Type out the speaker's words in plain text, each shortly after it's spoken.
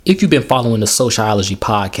If you've been following the Sociology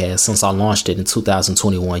podcast since I launched it in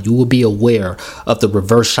 2021, you will be aware of the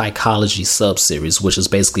reverse psychology subseries, which is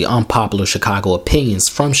basically unpopular Chicago opinions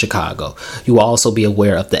from Chicago. You will also be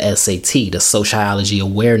aware of the SAT, the Sociology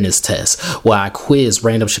Awareness Test, where I quiz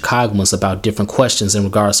random Chicagoans about different questions in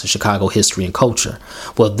regards to Chicago history and culture.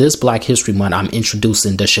 Well, this Black History Month, I'm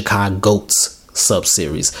introducing the ChicaGOATS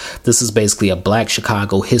sub-series. This is basically a Black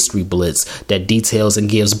Chicago history blitz that details and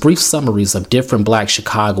gives brief summaries of different Black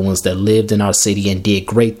Chicagoans that lived in our city and did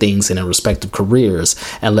great things in their respective careers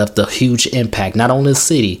and left a huge impact not on the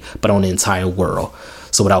city but on the entire world.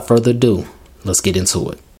 So without further ado, let's get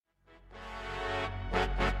into it.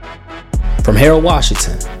 From Harold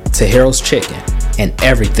Washington to Harold's Chicken and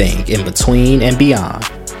everything in between and beyond,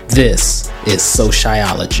 this is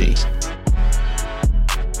Sociology.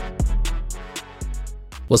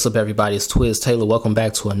 What's up, everybody? It's Twiz Taylor. Welcome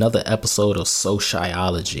back to another episode of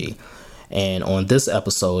Sociology. And on this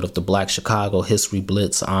episode of the Black Chicago History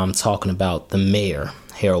Blitz, I'm talking about the mayor,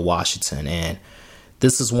 Harold Washington. And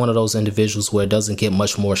this is one of those individuals where it doesn't get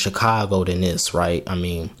much more Chicago than this, right? I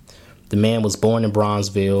mean, the man was born in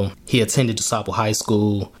Bronzeville. He attended DeSable High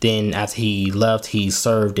School. Then after he left, he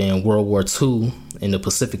served in World War II in the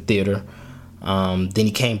Pacific Theater. Then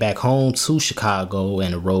he came back home to Chicago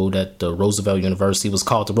and enrolled at the Roosevelt University. It was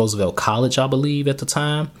called the Roosevelt College, I believe, at the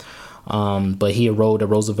time. But he enrolled at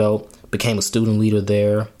Roosevelt, became a student leader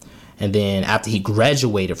there. And then after he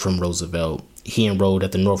graduated from Roosevelt, he enrolled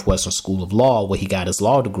at the Northwestern School of Law, where he got his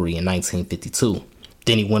law degree in 1952.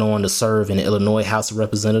 Then he went on to serve in the Illinois House of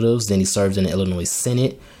Representatives. Then he served in the Illinois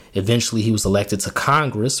Senate. Eventually, he was elected to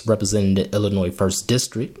Congress, representing the Illinois 1st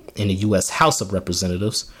District in the U.S. House of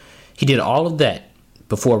Representatives. He did all of that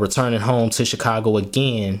before returning home to Chicago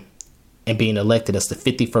again and being elected as the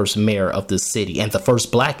 51st mayor of the city and the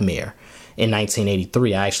first Black mayor in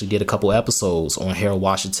 1983. I actually did a couple episodes on Harold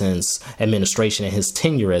Washington's administration and his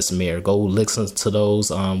tenure as mayor. Go listen to those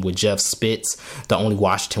with Jeff Spitz, The Only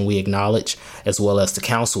Washington We Acknowledge, as well as the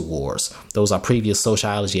Council Wars. Those are previous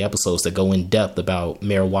sociology episodes that go in depth about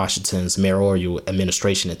Mayor Washington's mayoral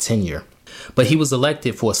administration and tenure. But he was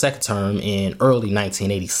elected for a second term in early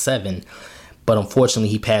 1987, but unfortunately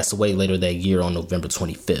he passed away later that year on November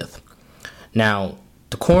 25th. Now,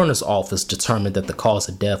 the coroner's office determined that the cause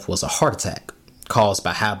of death was a heart attack caused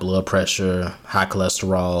by high blood pressure, high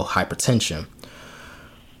cholesterol, hypertension.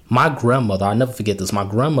 My grandmother, I'll never forget this, my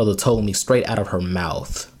grandmother told me straight out of her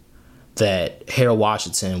mouth that Harold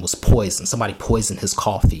Washington was poisoned. Somebody poisoned his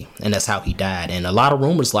coffee, and that's how he died. And a lot of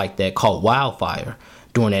rumors like that caught wildfire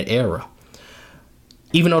during that era.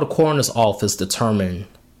 Even though the coroner's office determined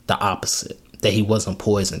the opposite, that he wasn't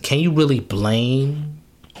poisoned, can you really blame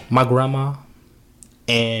my grandma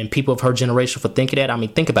and people of her generation for thinking that? I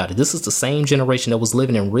mean, think about it. This is the same generation that was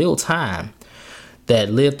living in real time,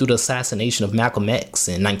 that lived through the assassination of Malcolm X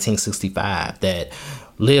in 1965, that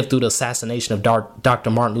lived through the assassination of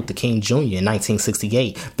Dr. Martin Luther King Jr. in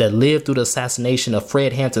 1968, that lived through the assassination of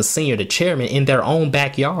Fred Hampton Sr., the chairman, in their own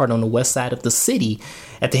backyard on the west side of the city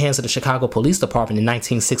at the hands of the Chicago Police Department in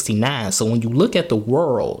 1969. So when you look at the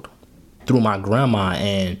world through my grandma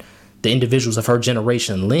and the individuals of her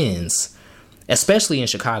generation lens, especially in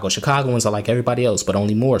Chicago, Chicagoans are like everybody else, but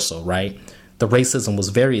only more so, right? The racism was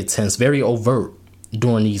very intense, very overt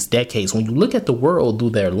during these decades. When you look at the world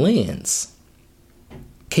through their lens,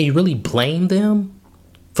 can you really blame them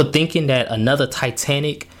for thinking that another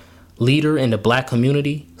titanic leader in the Black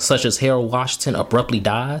community, such as Harold Washington, abruptly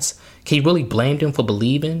dies? Can you really blame them for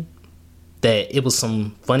believing that it was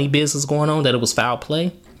some funny business going on, that it was foul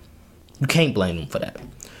play? You can't blame them for that.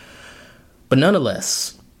 But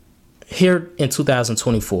nonetheless, here in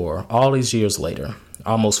 2024, all these years later,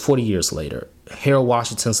 almost 40 years later, Harold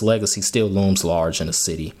Washington's legacy still looms large in the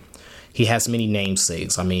city. He has many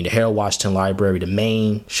namesakes. I mean, the Harold Washington Library, the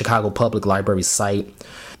main Chicago Public Library site.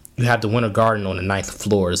 You have the Winter Garden on the 9th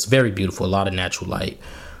floor. It's very beautiful, a lot of natural light.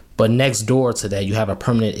 But next door to that, you have a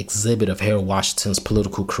permanent exhibit of Harold Washington's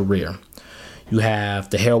political career. You have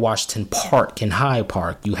the Harold Washington Park in Hyde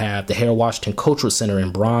Park. You have the Harold Washington Cultural Center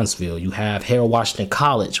in Bronzeville. You have Harold Washington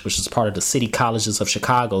College, which is part of the City Colleges of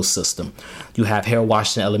Chicago system. You have Harold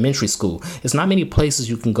Washington Elementary School. There's not many places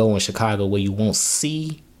you can go in Chicago where you won't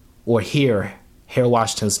see or hear Harold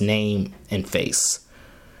Washington's name and face.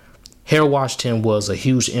 Harold Washington was a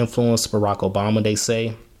huge influence to Barack Obama, they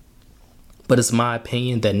say. But it's my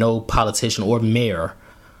opinion that no politician or mayor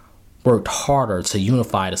worked harder to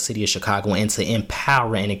unify the city of Chicago and to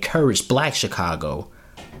empower and encourage Black Chicago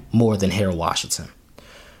more than Harold Washington.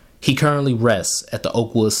 He currently rests at the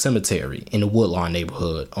Oakwood Cemetery in the Woodlawn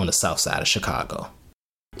neighborhood on the south side of Chicago.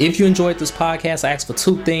 If you enjoyed this podcast, I ask for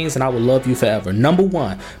two things and I will love you forever. Number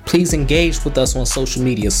one, please engage with us on social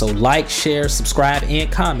media. So like, share, subscribe, and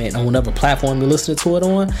comment on whatever platform you're listening to it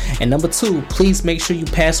on. And number two, please make sure you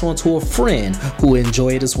pass on to a friend who will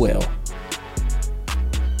enjoy it as well.